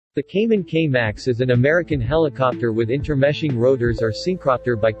The Kaman Kmax is an American helicopter with intermeshing rotors or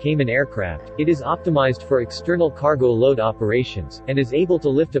Synchropter by Kaman Aircraft. It is optimized for external cargo load operations, and is able to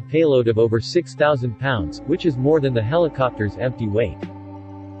lift a payload of over 6,000 pounds, which is more than the helicopter's empty weight.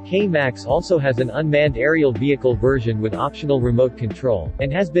 Kmax also has an unmanned aerial vehicle version with optional remote control,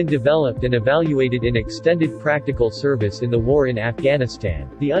 and has been developed and evaluated in extended practical service in the war in Afghanistan.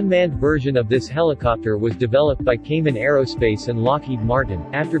 The unmanned version of this helicopter was developed by Kaman Aerospace and Lockheed Martin.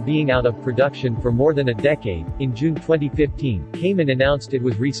 After being out of production for more than a decade, in June 2015, Kaman announced it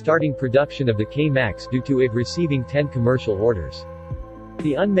was restarting production of the Kmax due to it receiving 10 commercial orders.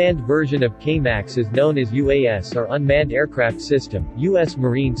 The unmanned version of Kmax is known as UAS or Unmanned Aircraft System. U.S.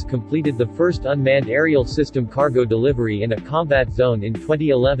 Marines completed the first unmanned aerial system cargo delivery in a combat zone in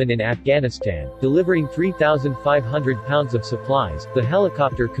 2011 in Afghanistan, delivering 3,500 pounds of supplies. The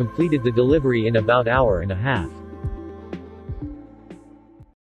helicopter completed the delivery in about an hour and a half.